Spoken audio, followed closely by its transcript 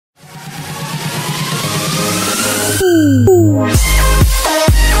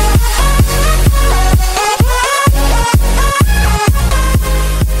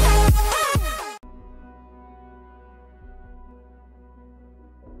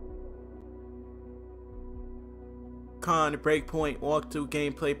Recon Breakpoint walkthrough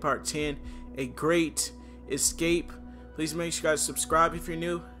gameplay part 10. A great escape. Please make sure you guys subscribe if you're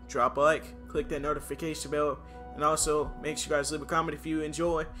new. Drop a like. Click that notification bell. And also make sure you guys leave a comment if you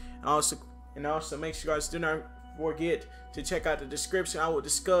enjoy. And also make sure you guys do not forget to check out the description. I will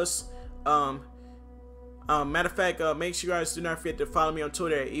discuss. Matter of fact, make sure you guys do not forget to follow me on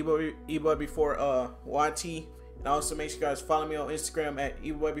Twitter at eBoy_YT. And also make sure you guys follow me on Instagram at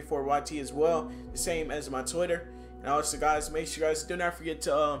eBoy_YT as well, the same as my Twitter. And also, guys, make sure you guys do not forget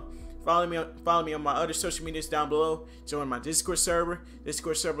to follow me on my other social medias down below. Join my Discord server.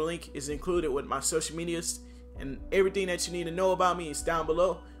 Discord server link is included with my social medias, and everything that you need to know about me is down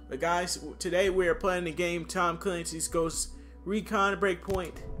below. But guys, today we are playing the game Tom Clancy's Ghost Recon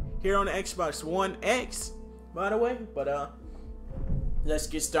Breakpoint here on the Xbox One X, by the way. But let's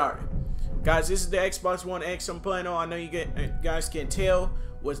get started. Guys, this is the Xbox One X I'm playing on. I know you guys can tell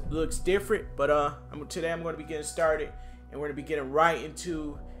what looks different, but today I'm going to be getting started, and we're going to be getting right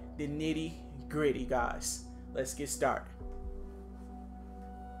into the nitty gritty, guys. Let's get started.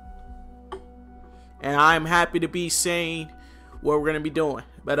 And I'm happy to be saying what we're going to be doing,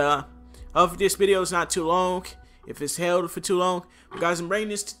 but hopefully this video is not too long. If it's held for too long, but guys, I'm bringing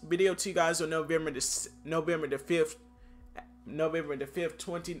this video to you guys on November the 5th,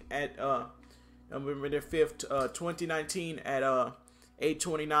 2019 at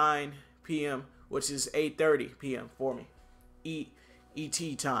 8:29 p.m., which is 8:30 p.m. for me,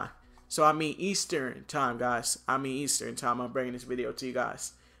 ET time. So I mean Eastern time, guys. I mean Eastern time. I'm bringing this video to you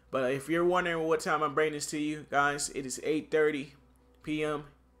guys. But if you're wondering what time I'm bringing this to you guys, it is 8:30 p.m.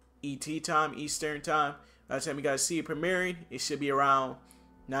 ET time, Eastern time. By the time you guys see it premiering, it should be around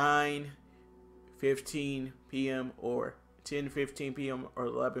 9:15 p.m. or 10:15 p.m. or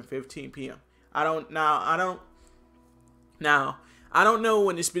 11:15 p.m. I don't know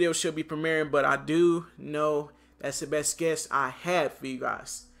when this video should be premiering, but I do know that's the best guess I have for you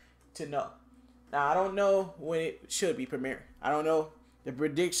guys to know. Now, I don't know when it should be premiering. I don't know the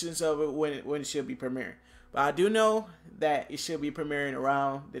predictions of it when it should be premiering, but I do know that it should be premiering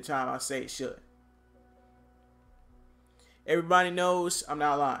around the time I say it should. Everybody knows I'm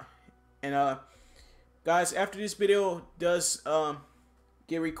not lying. And guys, after this video does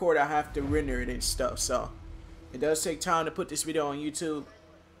get recorded, I have to render it and stuff, so it does take time to put this video on YouTube.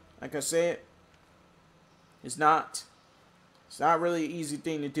 Like I said, it's not really an easy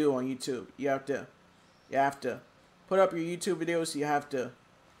thing to do on YouTube. You have to put up your YouTube videos. You have to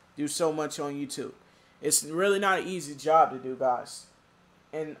do so much on YouTube. It's really not an easy job to do, guys.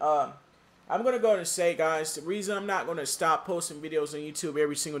 And I'm gonna go ahead and say, guys, the reason I'm not gonna stop posting videos on YouTube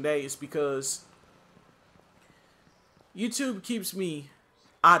every single day is because YouTube keeps me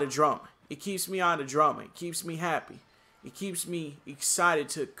out of drama. It keeps me out of drama. It keeps me happy. It keeps me excited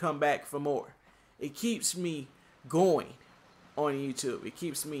to come back for more. It keeps me going on YouTube. It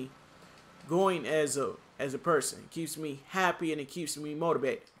keeps me going as a person. It keeps me happy, and it keeps me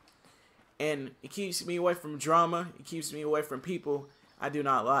motivated. And it keeps me away from drama. It keeps me away from people I do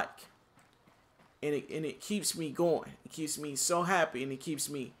not like. And it keeps me going. It keeps me so happy, and it keeps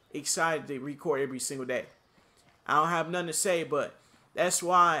me excited to record every single day. I don't have nothing to say, but that's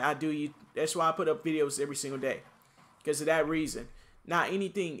why I put up videos every single day, because of that reason, not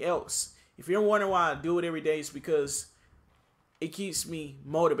anything else. If you're wondering why I do it every day, it's because it keeps me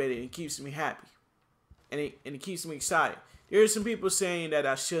motivated, and it keeps me happy, and it keeps me excited. There are some people saying that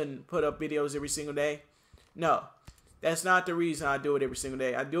I shouldn't put up videos every single day. No, that's not the reason I do it every single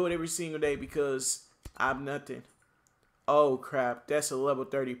day. I do it every single day because I have nothing. Oh crap, that's a level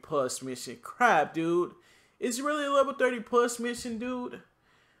 30 plus mission. Crap, dude. It's really a level 30 plus mission, dude.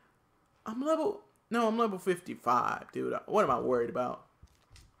 I'm level 55, dude. What am I worried about?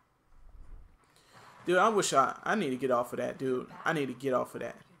 Dude, I need to get off of that, dude. I need to get off of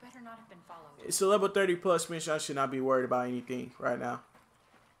that. You better not have been followed. It's a level 30 plus mission. I should not be worried about anything right now.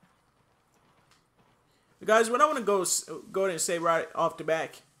 But guys, what I want to go ahead and say right off the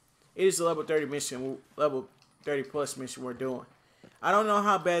back, it is a level 30 mission, level 30 plus mission we're doing. I don't know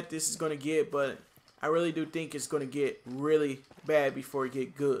how bad this is going to get, but I really do think it's going to get really bad before it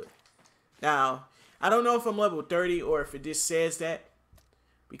get good. Now, I don't know if I'm level 30 or if it just says that,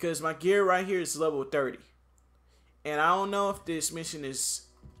 because my gear right here is level 30. And I don't know if this mission is...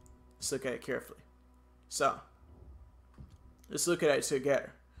 Let's look at it carefully. So, let's look at it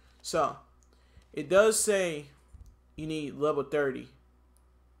together. So, it does say you need level 30.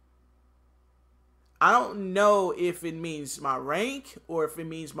 I don't know if it means my rank or if it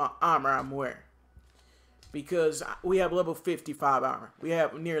means my armor I'm wearing, because we have level 55 armor. We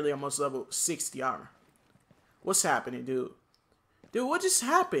have nearly almost level 60 armor. What's happening, dude? Dude, what just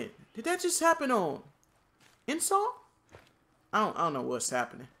happened? Did that just happen on install? I don't know what's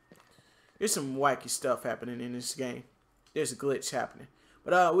happening. There's some wacky stuff happening in this game. There's a glitch happening.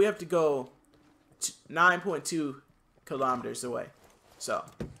 But we have to go 9.2 kilometers away. So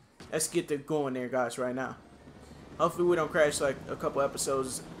let's get going there, guys, right now. Hopefully we don't crash like a couple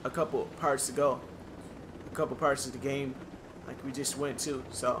episodes, a couple parts to go. A couple parts of the game like we just went to.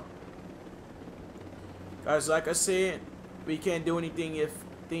 So guys, like I said, we can't do anything if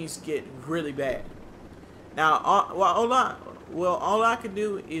things get really bad. Now, all I can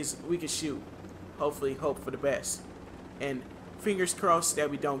do is we can shoot. Hopefully, hope for the best. And fingers crossed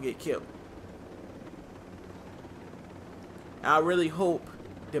that we don't get killed. I really hope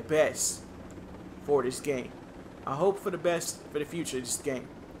the best for this game. I hope for the best for the future of this game.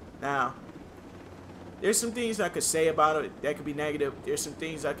 Now, there's some things I could say about it that could be negative. There's some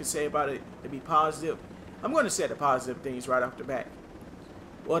things I could say about it that be positive. I'm going to say the positive things right off the bat.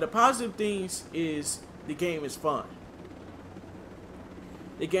 Well, the positive things is the game is fun.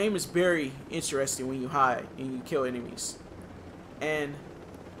 The game is very interesting when you hide and you kill enemies. And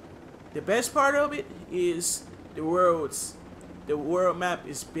the best part of it is the world map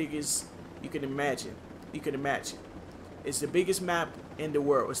is big as you can imagine. It's the biggest map in the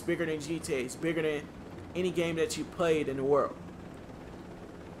world. It's bigger than GTA. It's bigger than any game that you played in the world.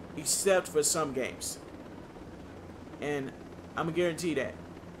 Except for some games. And I'm gonna guarantee that.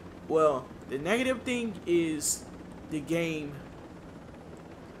 Well, the negative thing is the game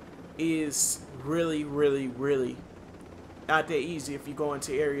is really not that easy if you go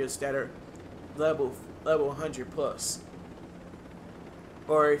into areas that are level 100 plus.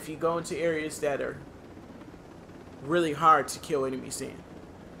 Or if you go into areas that are really hard to kill enemies in.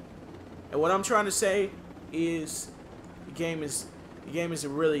 And what I'm trying to say is the game is a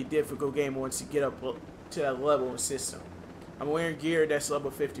really difficult game once you get up to that level and system. I'm wearing gear that's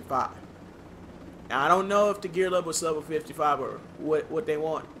level 55. Now I don't know if the gear level is level 55 or what they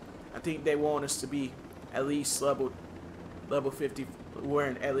want. I think they want us to be at least level 50,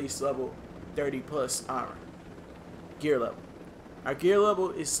 wearing at least level 30 plus armor. Gear level. Our gear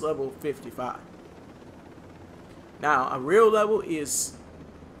level is level 55. Now, a real level is,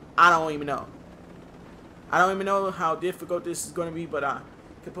 I don't even know. I don't even know how difficult this is going to be, but I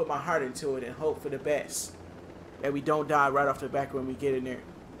can put my heart into it and hope for the best. That we don't die right off the back when we get in there.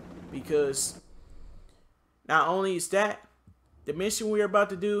 Because not only is that, the mission we're about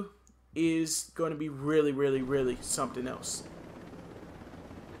to do is going to be really something else.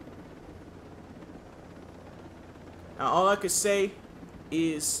 Now, all I can say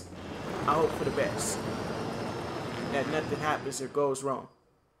is I hope for the best. That nothing happens or goes wrong.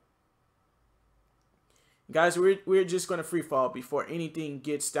 Guys, we're just going to free fall before anything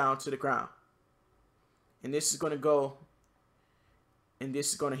gets down to the ground. And this is going to go, and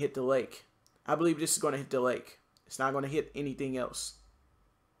this is going to hit the lake. I believe this is going to hit the lake. It's not going to hit anything else.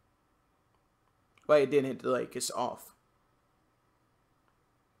 Well, it didn't hit the lake. It's off.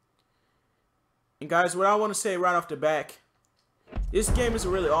 And guys, what I want to say right off the back, this game is a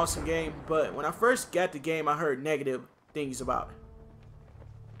really awesome game, but when I first got the game, I heard negative things about it.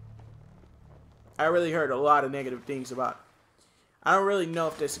 I really heard a lot of negative things about it. I don't really know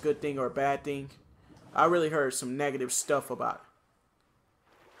if that's a good thing or a bad thing. I really heard some negative stuff about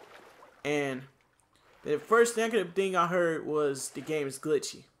it. And the first negative thing I heard was the game is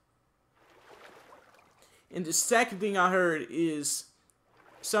glitchy. And the second thing I heard is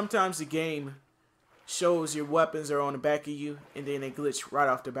sometimes the game shows your weapons are on the back of you and then they glitch right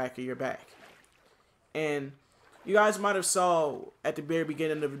off the back of your back. And you guys might have saw at the very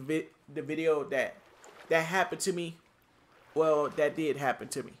beginning of the video that happened to me. Well, that did happen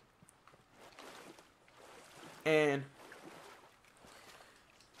to me. And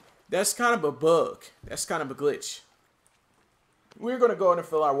that's kind of a bug. That's kind of a glitch. We're going to go in and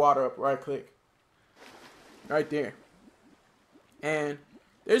fill our water up. Right click. Right there. And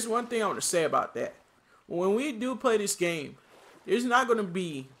there's one thing I want to say about that. When we do play this game, there's not going to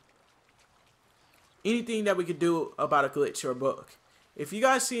be anything that we could do about a glitch or a bug. If you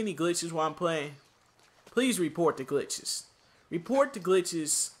guys see any glitches while I'm playing, please report the glitches. Report the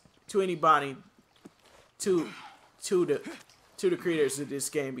glitches to anybody, to the creators of this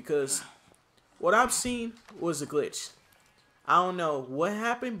game, because what I've seen was a glitch. I don't know what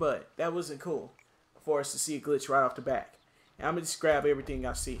happened, but that wasn't cool for us to see a glitch right off the back. And I'm gonna just grab everything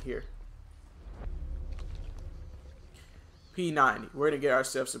I see here. P90. We're gonna get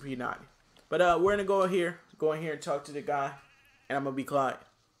ourselves a P90. But we're gonna go in here and talk to the guy, and I'm gonna be quiet.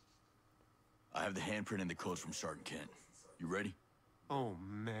 I have the handprint and the codes from Sergeant Kent. You ready? Oh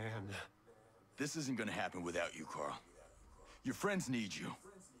man. This isn't gonna happen without you, Carl. Your friends need you.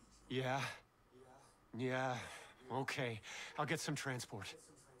 Yeah. Okay, I'll get some transport.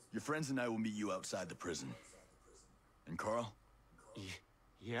 Your friends and I will meet you outside the prison. And Carl,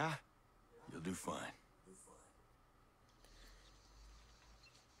 Yeah? you'll do fine.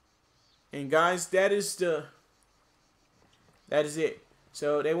 And guys, that is it.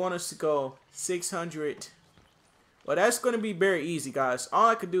 So they want us to go 600. Well, that's going to be very easy, guys. All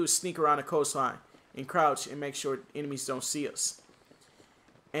I could do is sneak around the coastline and crouch and make sure enemies don't see us.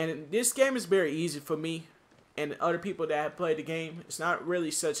 And this game is very easy for me and other people that have played the game. It's not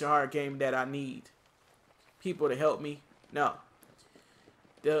really such a hard game that I need people to help me. No.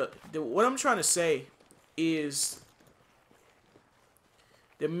 What I'm trying to say is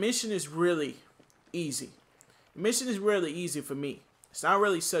the mission is really easy. The mission is really easy for me. It's not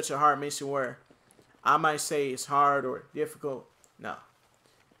really such a hard mission where I might say it's hard or difficult. No.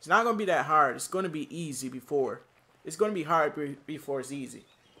 It's not going to be that hard. It's going to be easy before. It's going to be hard before it's easy.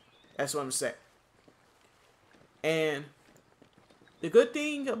 That's what I'm saying. And the good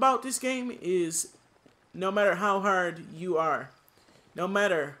thing about this game is no matter how hard you are, no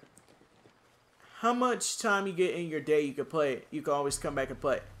matter how much time you get in your day you can play it, you can always come back and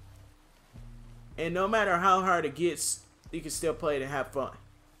play it. And no matter how hard it gets, you can still play it and have fun.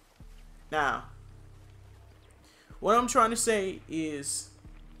 Now, what I'm trying to say is,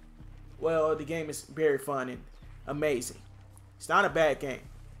 well, the game is very fun and amazing. It's not a bad game.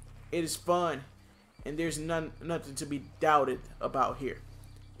 It is fun, and there's nothing to be doubted about here.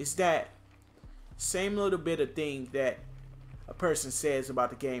 It's that same little bit of thing that a person says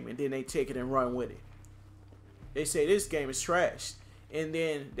about the game, and then they take it and run with it. They say this game is trash, and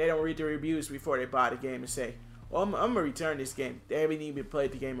then they don't read the reviews before they buy the game and say, well, I'm going to return this game. They haven't even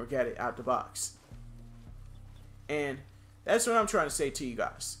played the game or got it out the box. And that's what I'm trying to say to you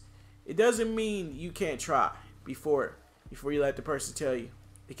guys. It doesn't mean you can't try before you let the person tell you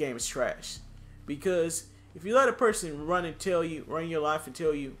the game is trash. Because if you let a person run your life and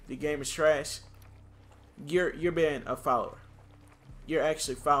tell you the game is trash, you're being a follower. You're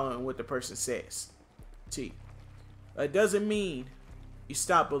actually following what the person says to you. It doesn't mean you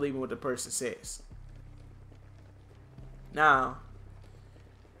stop believing what the person says. Now,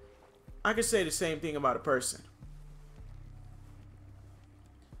 I could say the same thing about a person.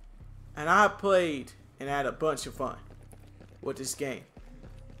 And I played and had a bunch of fun with this game.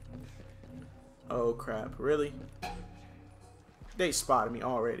 Oh crap, really? They spotted me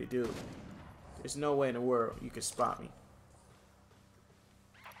already, dude. There's no way in the world you can spot me.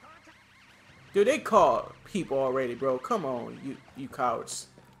 Dude, they called people already, bro. Come on, you cowards.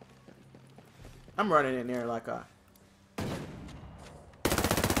 I'm running in there like a...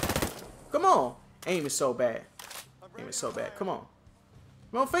 Come on. Aim is so bad. Aim is so bad. Come on.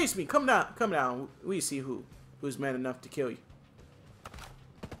 Come on, face me. Come down. Come down. We see who's man enough to kill you.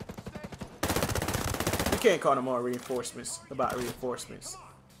 You can't call no more reinforcements about reinforcements.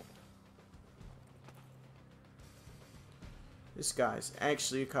 This guy's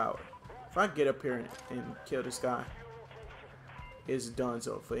actually a coward. If I get up here and kill this guy, it's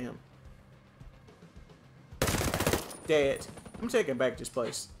donezo for him. Dead. I'm taking back this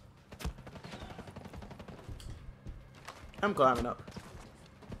place. I'm climbing up.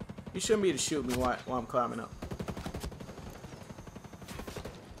 You shouldn't be able to shoot me while I'm climbing up.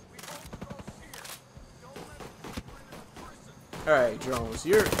 Alright, drones.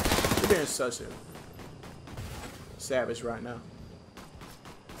 You're being such a savage right now.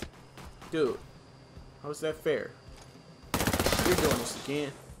 Dude, how's that fair? You're doing this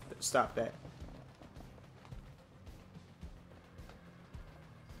again. Stop that.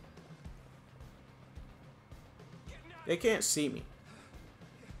 They can't see me.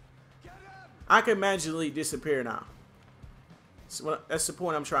 I can magically disappear now. So that's the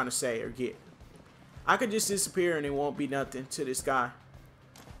point I'm trying to say or get. I could just disappear and it won't be nothing to this guy.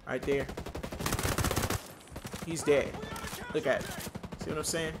 Right there. He's dead. Look at it. See what I'm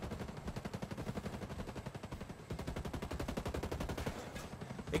saying?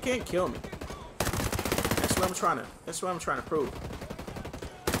 They can't kill me. That's what I'm trying to prove.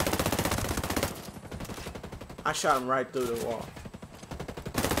 I shot him right through the wall.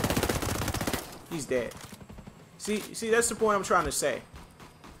 He's dead. See, that's the point I'm trying to say.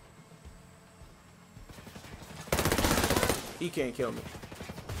 He can't kill me.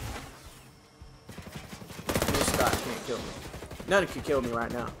 This guy can't kill me. Nothing can kill me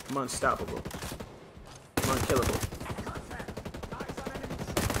right now. I'm unstoppable. I'm unkillable.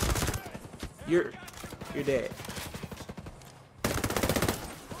 You're dead.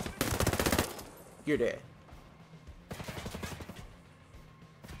 You're dead.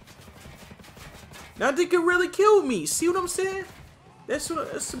 Nothing can really kill me. See what I'm saying? That's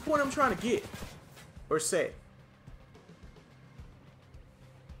the point I'm trying to get or say.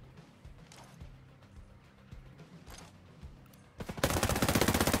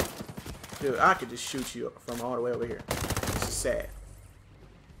 Dude, I could just shoot you from all the way over here. This is sad.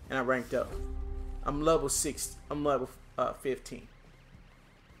 And I ranked up. I'm level 6. I'm level 15.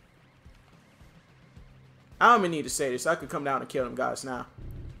 I don't even need to say this. I could come down and kill them guys now.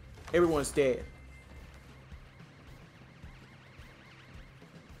 Everyone's dead.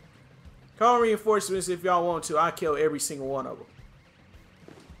 Call reinforcements if y'all want to. I'll kill every single one of them.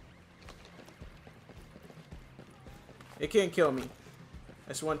 They can't kill me.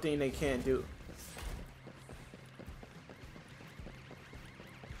 That's one thing they can't do.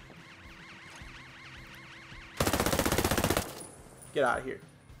 Get out of here.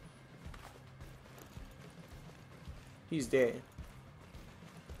 He's dead.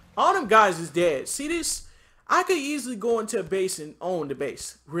 All them guys is dead. See this? I could easily go into a base and own the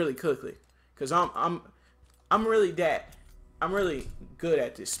base really quickly. Cause I'm really good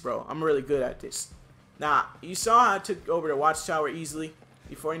at this, bro. I'm really good at this. Now, you saw how I took over the watchtower easily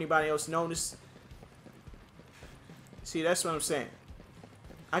before anybody else noticed. See, that's what I'm saying.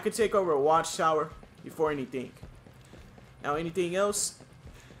 I could take over a watchtower before anything. Now, anything else,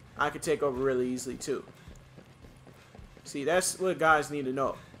 I could take over really easily too. See, that's what guys need to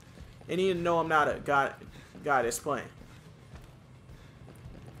know. They need to know I'm not a guy that's playing.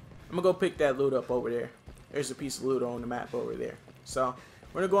 I'm gonna go pick that loot up over there. There's a piece of loot on the map over there. So,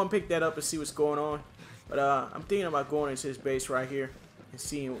 we're gonna go and pick that up and see what's going on. But I'm thinking about going into this base right here and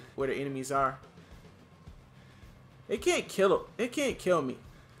seeing where the enemies are. They can't kill them. They can't kill me.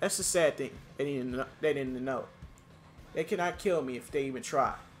 That's the sad thing. They didn't know. They cannot kill me if they even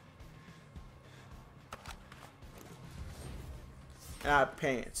try. And I have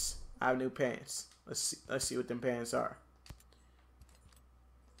pants. I have new pants. Let's see what them pants are.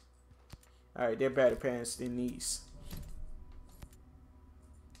 Alright, they're better pants than these.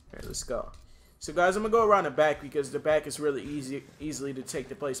 Alright, let's go. So guys, I'm gonna go around the back because the back is really easily to take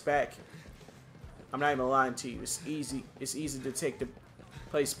the place back. I'm not even lying to you. It's easy to take the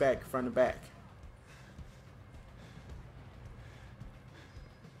place back from the back.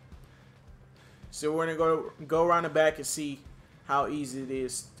 So we're gonna go around the back and see how easy it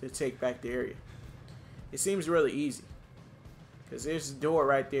is to take back the area. It seems really easy. Because there's a door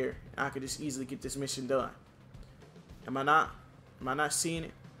right there. I could just easily get this mission done. Am I not? Am I not seeing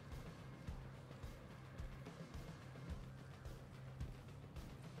it?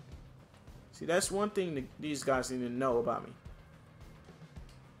 See, that's one thing that these guys need to know about me.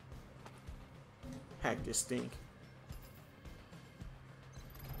 Hack this thing.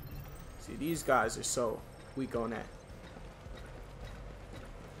 See, these guys are so weak on that.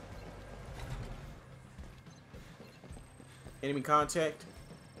 Enemy contact.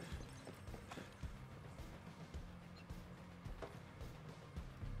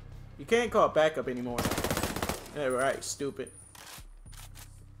 You can't call backup anymore. Yeah, right, stupid.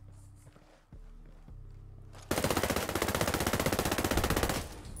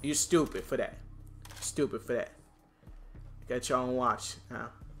 You're stupid for that. Stupid for that. Got your own watch now.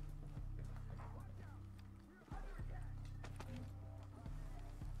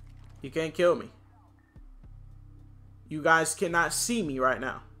 You can't kill me. You guys cannot see me right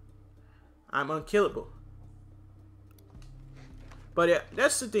now. I'm unkillable. But yeah,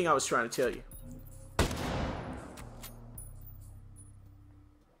 that's the thing I was trying to tell you.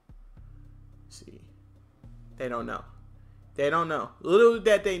 See, they don't know. They don't know. Little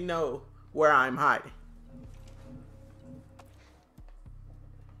that they know where I'm hiding.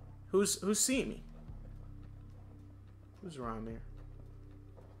 Who's seeing me? Who's around there?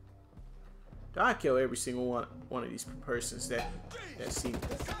 I kill every single one of these persons that see me.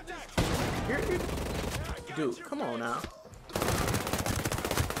 Dude, come on now.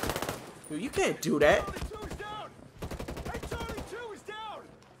 Dude, you can't do that.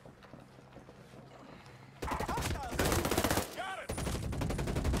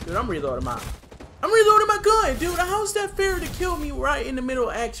 Dude, I'm reloading my gun, dude. How's that fair to kill me right in the middle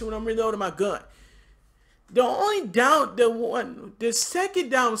of action when I'm reloading my gun? The second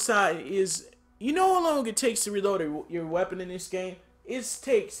downside is, you know how long it takes to reload your weapon in this game? It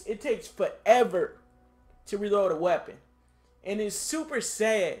takes forever to reload a weapon. And it's super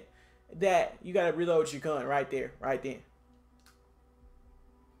sad that you gotta reload your gun right there, right then.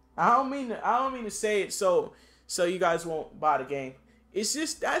 I don't mean to say it so you guys won't buy the game. It's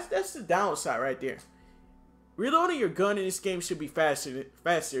just that's the downside right there. Reloading your gun in this game should be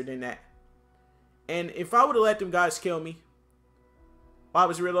faster than that. And if I would have let them guys kill me while I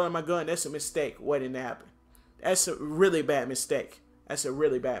was reloading my gun, that's a mistake waiting to happen. That's a really bad mistake. That's a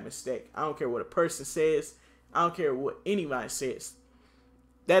really bad mistake. I don't care what a person says. I don't care what anybody says.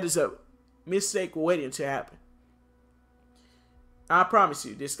 That is a mistake waiting to happen. I promise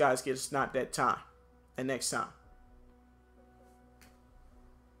you, this guy's getting sniped that time. And next time.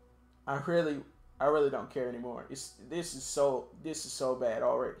 I really don't care anymore. This is so bad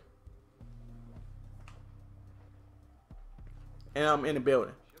already. And I'm in the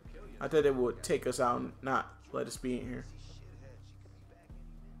building. I thought they would take us out and not let us be in here.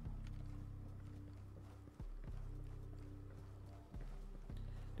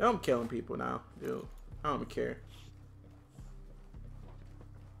 I'm killing people now, dude. I don't even care.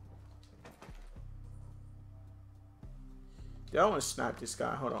 Dude, I want to snipe this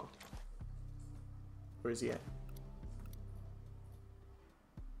guy. Hold on. Where is he at?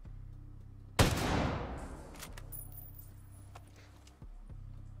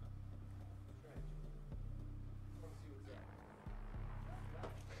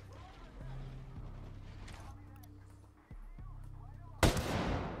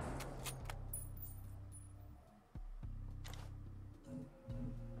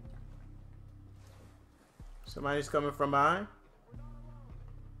 Somebody's coming from behind.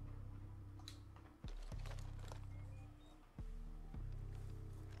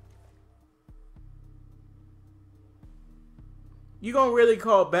 You gonna really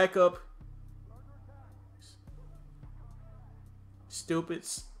call backup?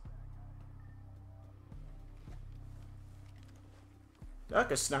 Stupids. I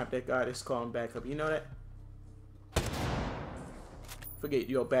could snipe that guy that's calling backup. You know that? Forget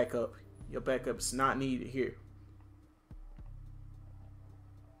your backup. Your backup's not needed here.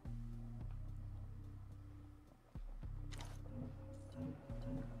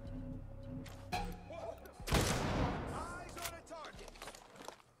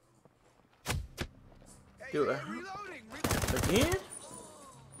 Dude, again?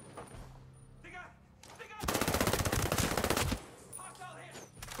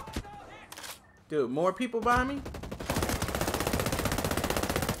 Dude, more people behind me?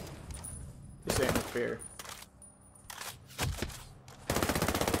 This ain't fair.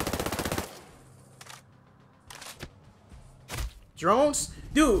 Drones?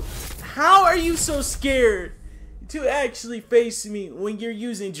 Dude, how are you so scared to actually face me when you're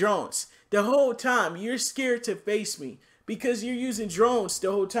using drones? The whole time, you're scared to face me because you're using drones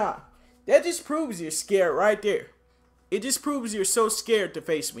the whole time. That just proves you're scared right there. It just proves you're so scared to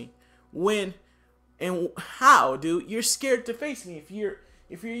face me. When and how, dude? You're scared to face me if you're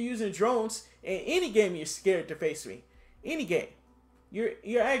using drones in any game. You're scared to face me. Any game,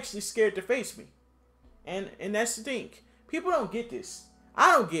 you're actually scared to face me. And that's the thing. People don't get this.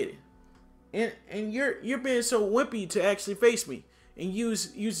 I don't get it. And you're being so wimpy to actually face me. And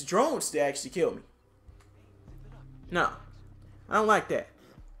use drones to actually kill me. No, I don't like that.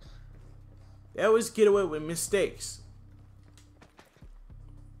 They always get away with mistakes.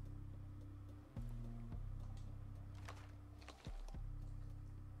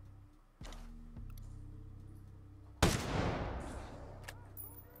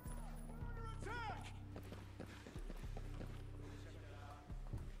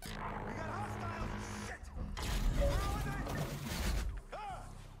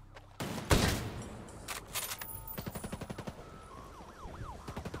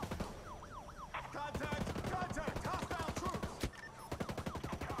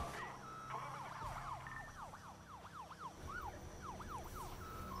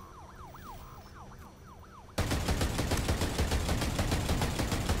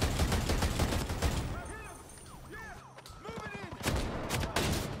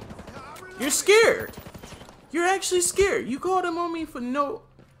 You're scared. You're actually scared. You called him on me for no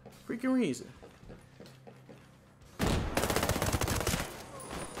freaking reason.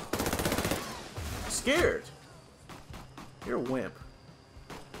 Scared. You're a wimp.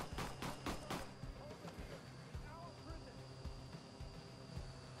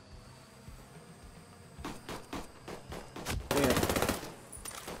 Wimp.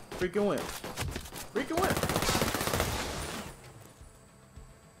 Freaking wimp. Freaking wimp.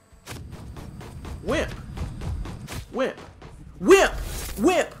 Wimp. Wimp. Wimp.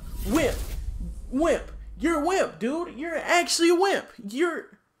 Wimp. Wimp. Wimp. You're a wimp, dude. You're actually a wimp.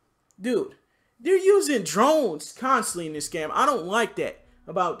 Dude. They're using drones constantly in this game. I don't like that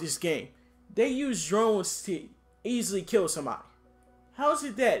about this game. They use drones to easily kill somebody. How is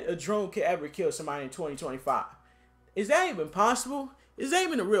it that a drone could ever kill somebody in 2025? Is that even possible? Is that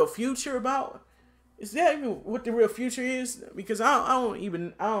even the real future about? Is that even what the real future is? Because I don't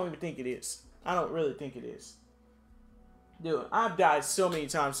even think it is. I don't really think it is. Dude, I've died so many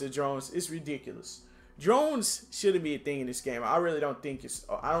times to drones. It's ridiculous. Drones shouldn't be a thing in this game. I really don't think it's.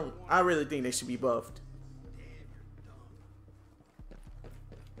 I really think they should be buffed.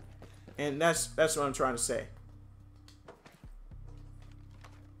 And that's what I'm trying to say.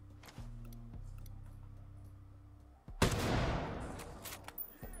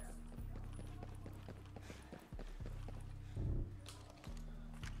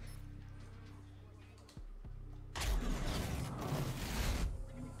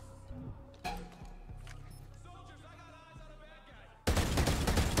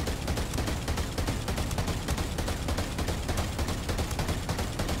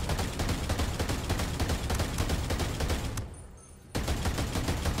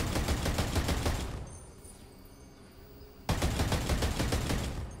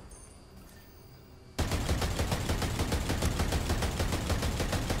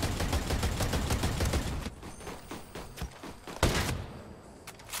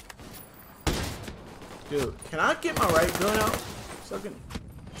 Dude, can I get my right gun out? So I can...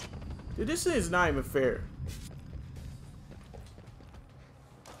 Dude, this is not even fair.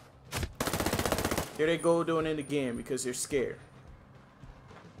 Here they go doing it again because they're scared.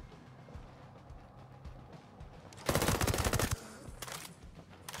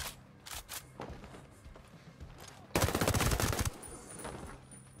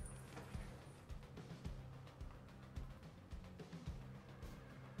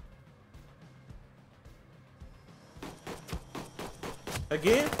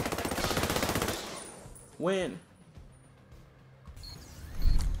 Again? When?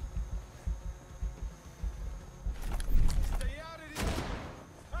 Stay out of here.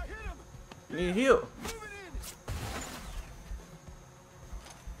 I hit him. You need to heal. Moving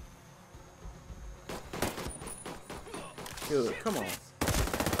in. Dude, come on.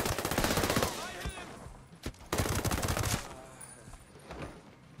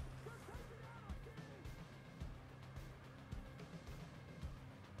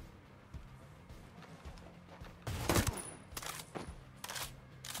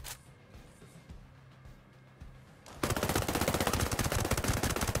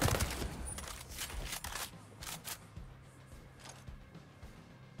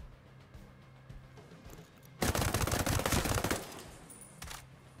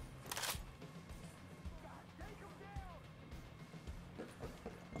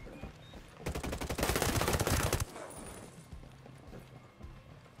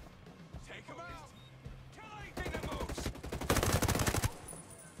 Take him out. Kill anything that moves.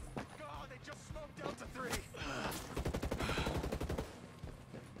 God, they just smoked Delta 3.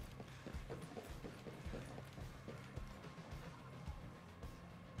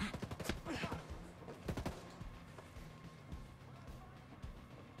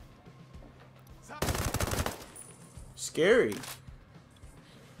 Scary.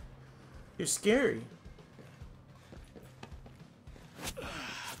 You're scary.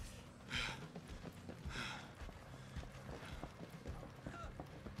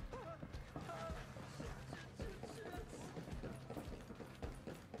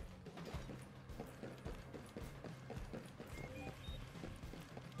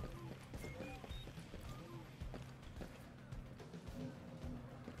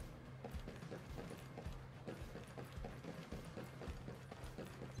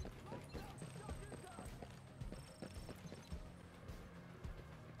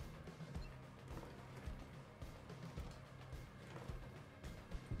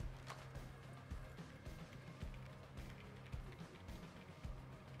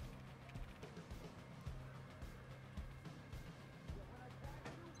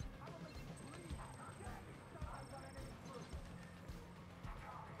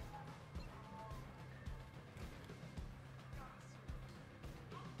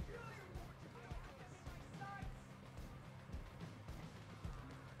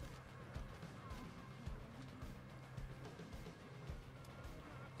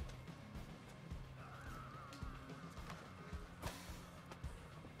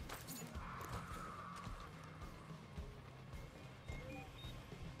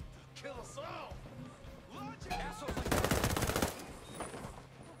 Kill us all. Launch it. Assholes like that.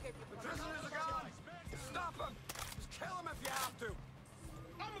 The prisoners are gone. Stop them. Just kill them if you have to.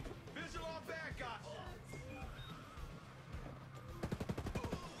 I'm a visual on bad guys.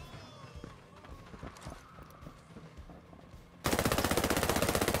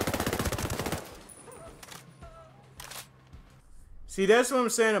 See, that's what I'm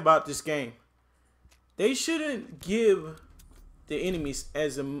saying about this game. They shouldn't give the enemies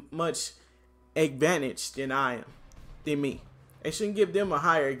as much advantage than me. They shouldn't give them a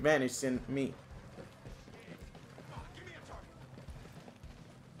higher advantage than me. Give me a target.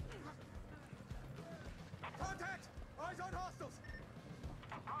 Contact. Eyes on hostiles.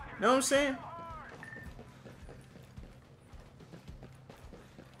 Know what I'm saying?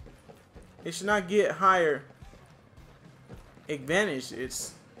 They should not get higher advantage.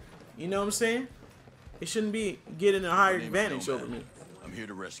 It's, you know what I'm saying? It shouldn't be getting a higher advantage over me. I'm here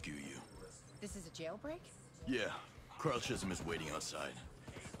to rescue you. This is a jailbreak? Yeah, Carl Chisholm is waiting outside,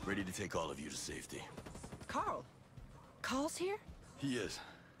 ready to take all of you to safety. Carl? Carl's here? He is.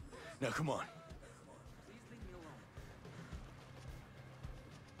 Now come on.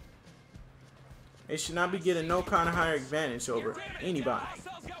 They should not be getting no kind of higher advantage over anybody.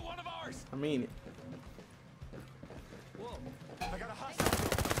 I mean it. I got a hostile.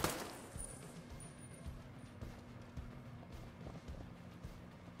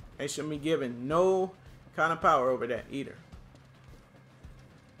 They shouldn't be given no kind of power over that either.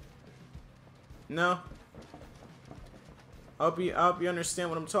 No. I hope you understand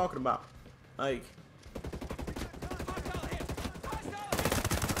what I'm talking about. Like,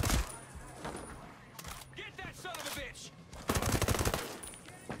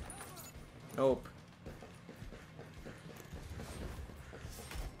 Nope.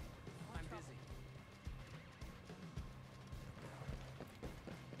 I'm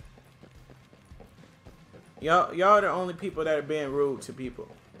busy. Y'all are the only people that are being rude to people.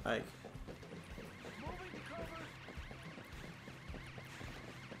 Like,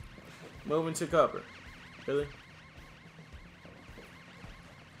 moving to cover. Really?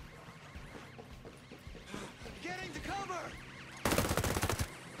 Getting to cover!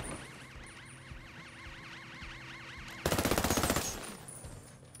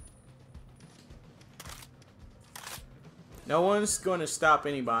 No one's gonna stop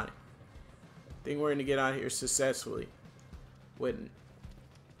anybody. I think we're gonna get out of here successfully with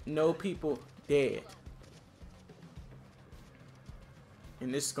no people dead.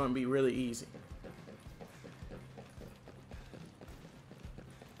 And this is gonna be really easy.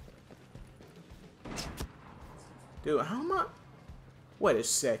 Dude, how am I? Wait a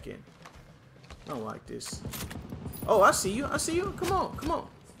second. I don't like this. Oh, I see you. I see you. Come on. Come on.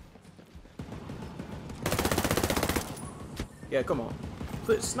 Yeah, come on.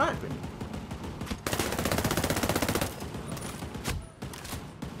 Quit sniping.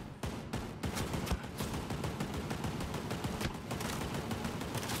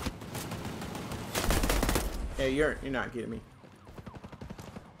 Yeah, you're not getting me.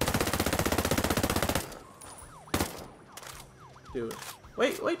 Dude.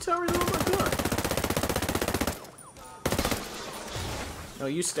 Wait till I reload my gun. No,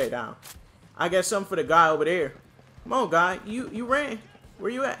 you stay down. I got something for the guy over there. Come on, guy. You ran.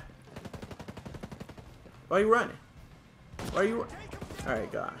 Where you at? Why are you running? Why are you? All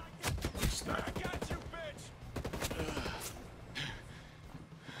right, guy. Snipe. I got you, bitch!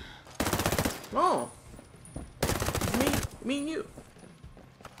 Come on. Me and you.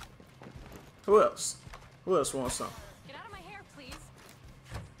 Who else? Who else wants some? Get out of my hair, please.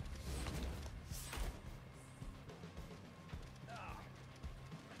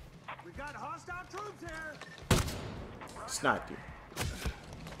 We got hostile troops here! Sniped you.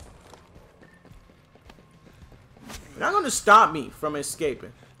 You're not gonna stop me from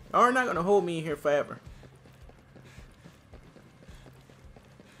escaping. You're not gonna hold me in here forever.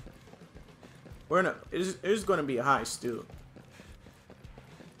 We're gonna. It's gonna be a heist, dude.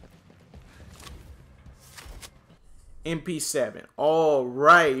 MP7. All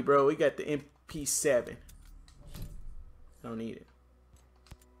right, bro. We got the MP7. I don't need it.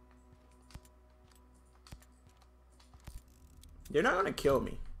 They're not gonna kill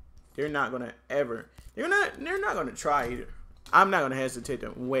me. They're not gonna ever. They're not gonna try either. I'm not gonna hesitate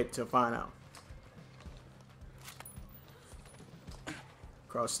to wait to find out.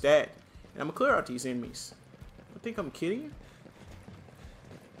 Cross that. And I'm gonna clear out these enemies. I think I'm kidding you.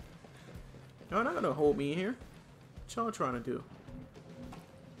 Y'all not gonna hold me in here. What y'all trying to do?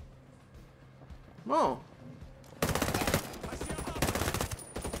 Come on.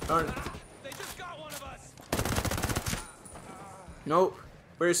 Darn it. They just got one of us! Nope.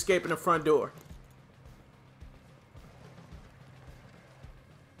 We're escaping the front door.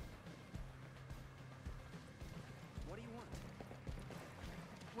 What do you want?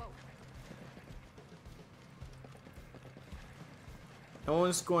 Whoa. No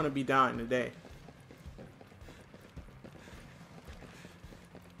one's going to be dying today.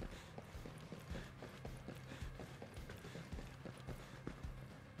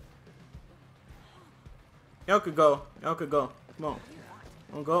 Y'all could go. Y'all could go. Come on.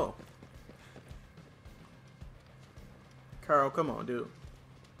 Don't go. Carl, come on, dude.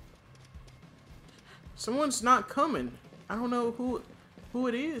 Someone's not coming. I don't know who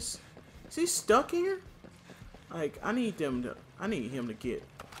it is. Is he stuck here? Like, I need him to get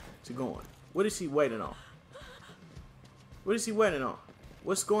to going. What is he waiting on? What is he waiting on?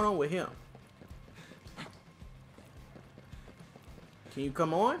 What's going on with him? Can you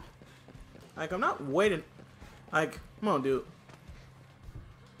come on? Like, I'm not waiting. Like, come on, dude.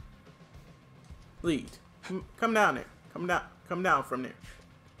 Lead. Come down there. Come down from there.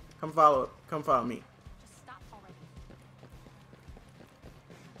 Come follow me. Just stop already.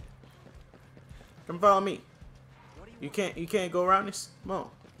 Come follow me. You can't go around this? Come on.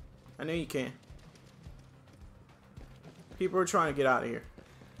 I know you can. People are trying to get out of here.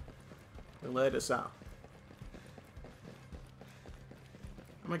 They let us out.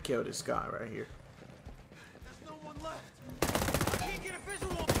 I'm gonna kill this guy right here. There's no one left! I can't get a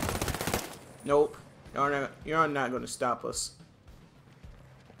visual! Nope. You're not gonna stop us.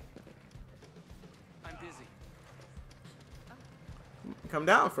 I'm busy. Come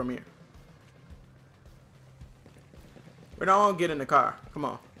down from here. We're not all get in the car. Come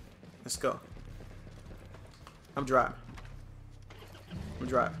on. Let's go. I'm driving. I'm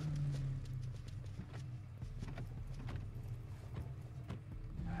driving.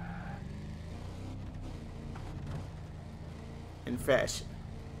 in fashion.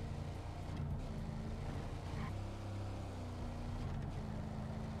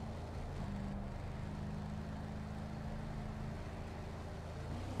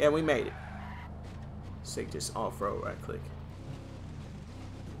 Yeah, we made it. Let's take this off-road, right click.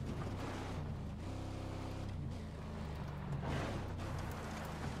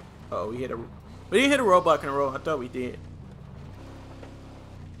 Oh, we didn't hit a roadblock in a row. I thought we did.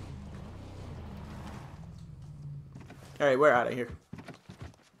 Alright, we're out of here.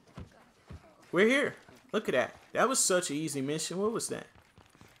 We're here. Look at that. That was such an easy mission. What was that?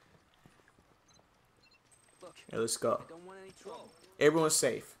 Look, Yeah, let's go. I don't want any trouble. Everyone's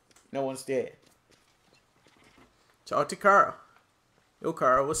safe. No one's dead. Talk to Carl. Yo,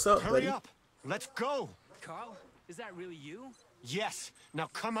 Carl, what's up, Hurry buddy? up. Let's go. Carl, is that really you? Yes. Now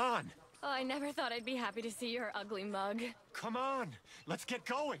come on. Oh, I never thought I'd be happy to see your ugly mug. Come on. Let's get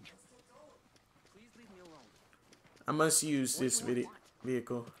going. Please leave me alone. I must use this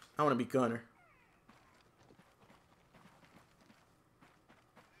vehicle. I want to be gunner.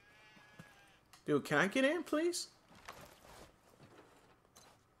 Dude, can I get in, please?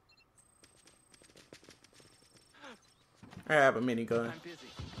 I have a minigun. I'm busy.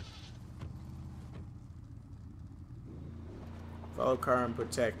 Follow Carl and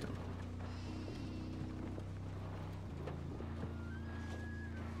protect him.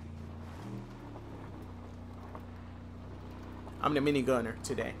 I'm the minigunner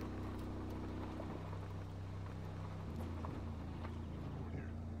today.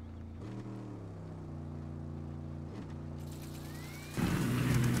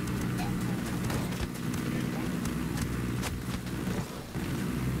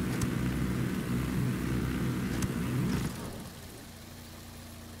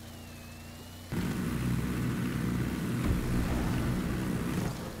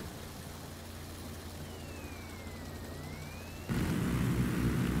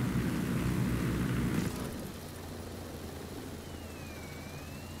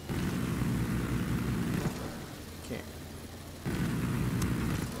 Can't.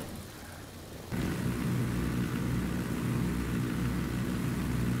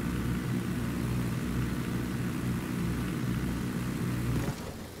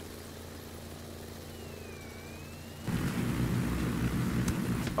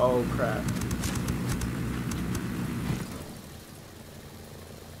 Oh crap.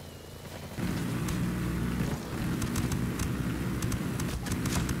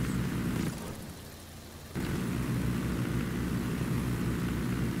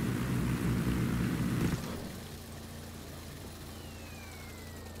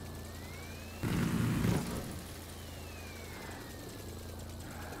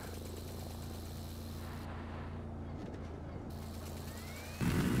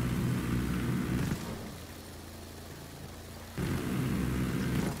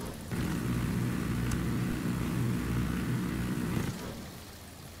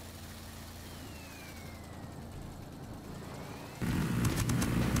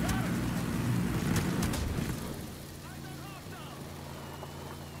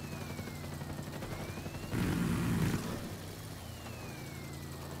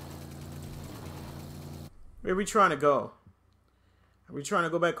 Where are we trying to go? Are we trying to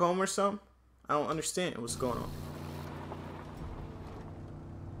go back home or something? I don't understand what's going on.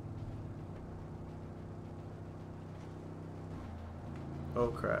 Oh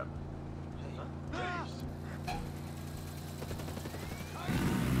crap.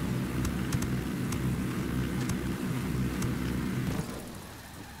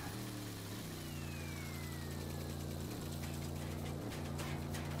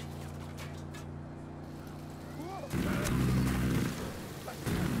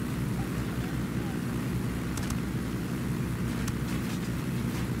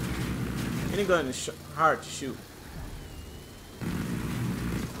 Any gun is hard to shoot.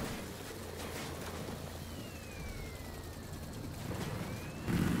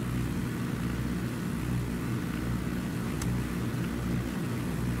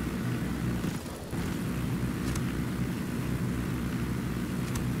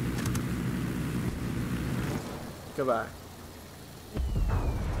 Goodbye.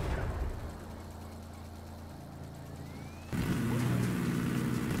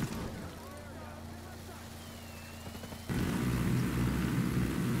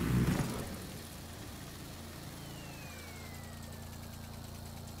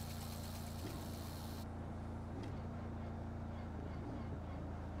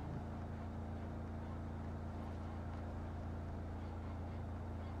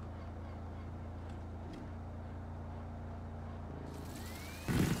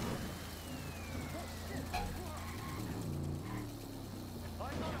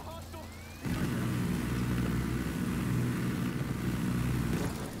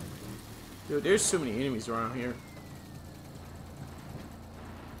 Dude, there's so many enemies around here.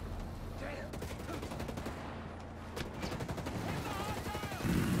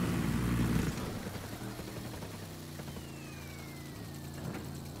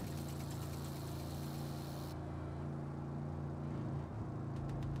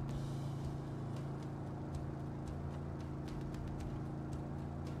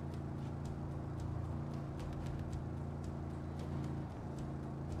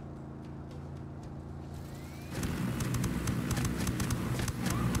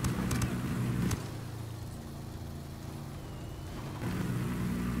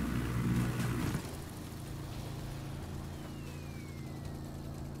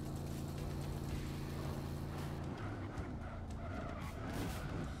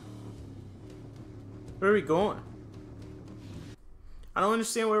 Where are we going? I don't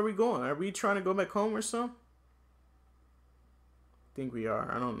understand where we're going. Are we trying to go back home or something? I think we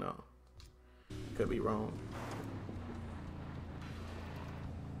are. I don't know. Could be wrong.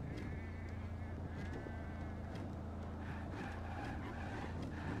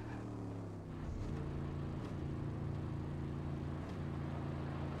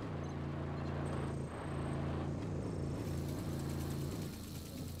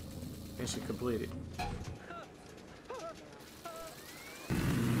 Mission completed.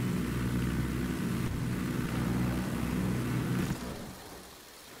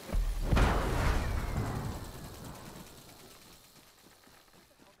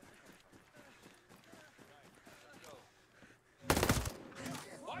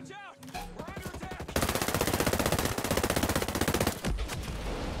 Watch out! We're under attack!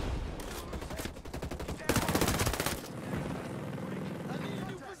 I need a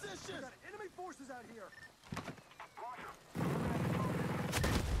new position! Enemy forces out here!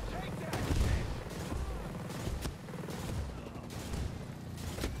 Take that!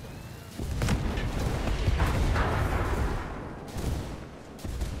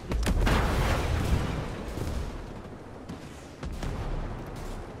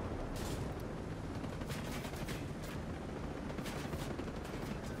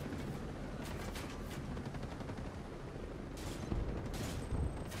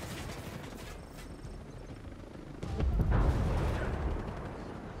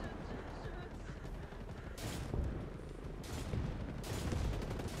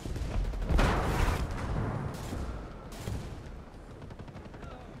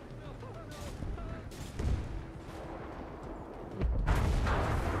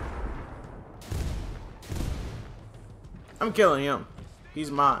 I'm killing him. He's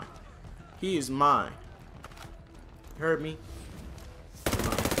mine. He is mine. You heard me?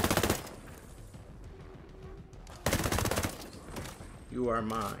 You are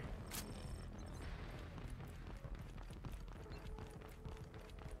mine.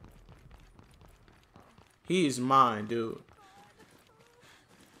 He is mine, dude.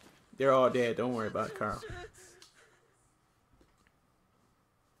 They're all dead. Don't worry about it, Carl.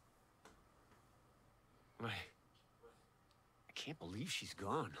 I can't believe she's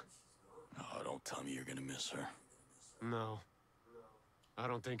gone. Oh, don't tell me you're gonna miss her. No. I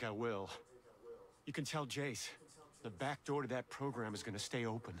don't think I will. You can tell Jace. The back door to that program is gonna stay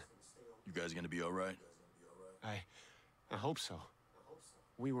open. You guys gonna be all right? I hope so.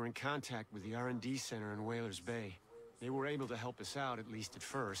 We were in contact with the R&D center in Whalers Bay. They were able to help us out, at least at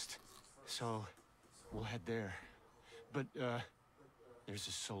first. So, we'll head there. But, there's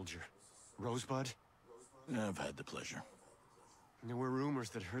a soldier. Rosebud? I've had the pleasure. There were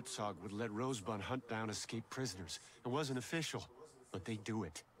rumors that Herzog would let Rosebud hunt down escaped prisoners. It wasn't official, but they do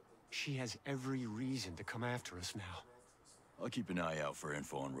it. She has every reason to come after us now. I'll keep an eye out for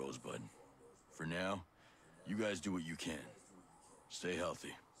info on Rosebud. For now, you guys do what you can. Stay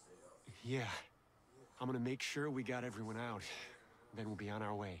healthy. Yeah. I'm gonna make sure we got everyone out. Then we'll be on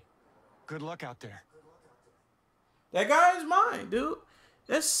our way. Good luck out there. That guy is mine, dude.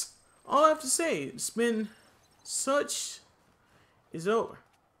 That's all I have to say. It's been such... It's over.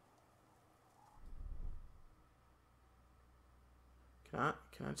 Can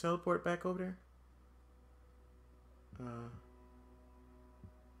I teleport back over there?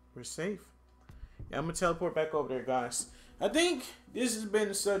 We're safe. Yeah, I'm gonna teleport back over there, guys. I think this has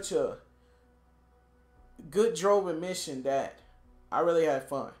been such a good Droven mission that I really had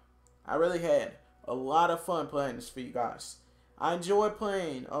fun. I really had a lot of fun playing this for you guys. I enjoy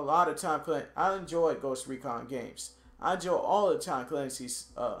playing a lot of time playing. I enjoy Ghost Recon games. I enjoy all the Tom Clancy's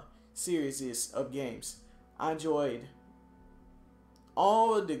series of games. I enjoyed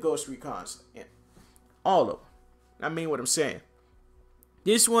all of the Ghost Recons. All of them. I mean what I'm saying.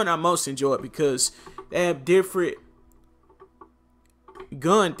 This one I most enjoy because they have different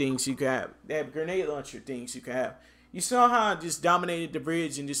gun things you can have. They have grenade launcher things you can have. You saw how I just dominated the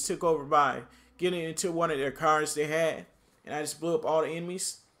bridge and just took over by getting into one of their cars they had, and I just blew up all the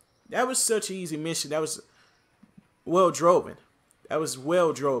enemies. That was such an easy mission. That was well driven. That was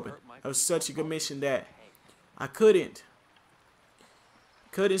well driven. That was such a good mission that I couldn't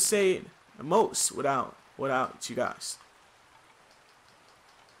say it the most without you guys.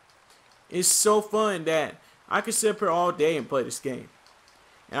 It's so fun that I could sit up here all day and play this game,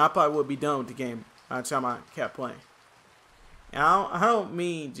 and I probably would be done with the game by the time I kept playing. And I don't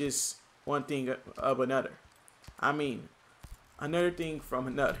mean just one thing of another. I mean another thing from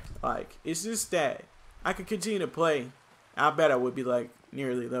another. Like, it's just that I could continue to play. I bet I would be like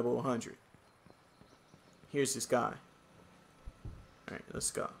nearly level 100. Here's this guy. Alright,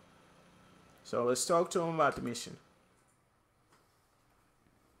 let's go. So let's talk to him about the mission.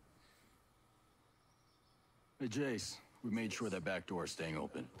 Hey, Jace, we made sure that back door is staying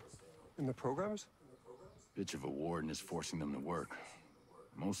open. And the programmers? Bitch of a warden is forcing them to work.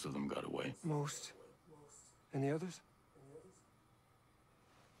 Most of them got away. Most. And the others?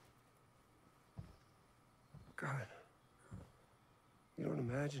 God. You don't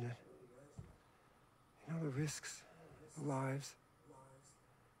imagine it. You know the risks, the lives.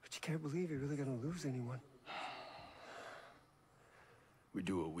 But you can't believe you're really gonna lose anyone. We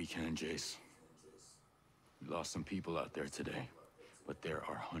do what we can, Jace. We lost some people out there today, but there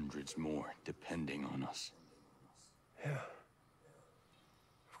are hundreds more depending on us. Yeah.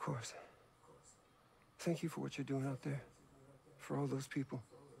 Of course. Thank you for what you're doing out there. For all those people.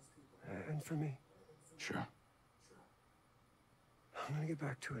 And for me. Sure. I'm gonna get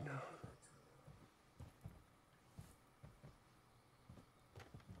back to it now.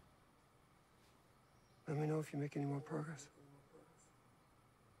 Let me know if you make any more progress.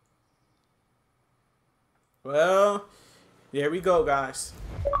 Well, there we go, guys.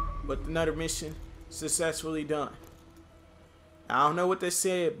 With another mission successfully done. I don't know what they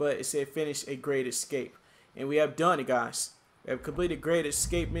said, but it said finish a great escape. And we have done it, guys. We have completed great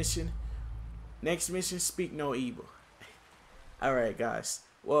escape mission. Next mission, speak no evil. Alright, guys.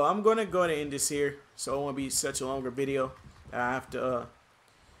 Well, I'm going to go ahead and end this here. So it won't be such a longer video. I have to,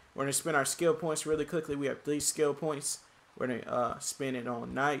 we're going to spend our skill points really quickly. We have 3 skill points. We're going to spend it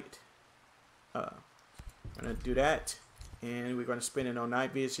on night. We're going to do that. And we're going to spend it on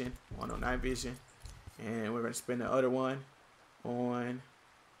night vision. One on night vision. And we're going to spend the other one on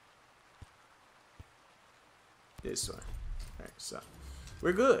this one. Alright, so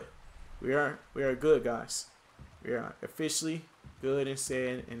we're good. We are good, guys. We are officially good and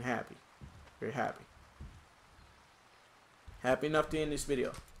sad and happy. Very happy. Happy enough to end this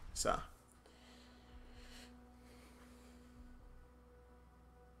video. So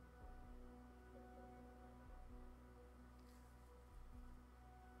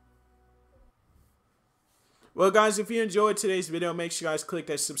well, guys, if you enjoyed today's video, make sure you guys click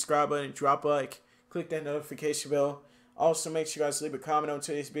that subscribe button, drop a like, click that notification bell. Also, make sure you guys leave a comment on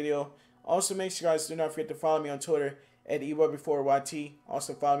today's video. Also, make sure you guys do not forget to follow me on Twitter at eboybefore.yt.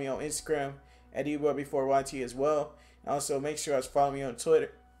 Also, follow me on Instagram at eboybefore.yt as well. And also, make sure you guys follow me on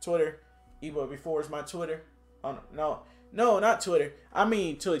Twitter. eboybefore is my Twitter. Oh, no, not Twitter. I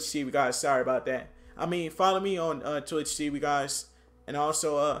mean Twitch TV, guys. Sorry about that. I mean, follow me on Twitch TV, guys. And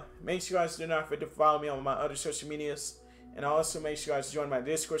also, make sure you guys do not forget to follow me on my other social medias. And also, make sure you guys join my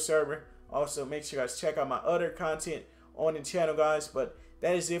Discord server. Also, make sure you guys check out my other content on the channel, guys. But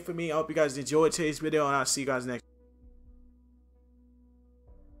that is it for me. I hope you guys enjoyed today's video, and I'll see you guys next.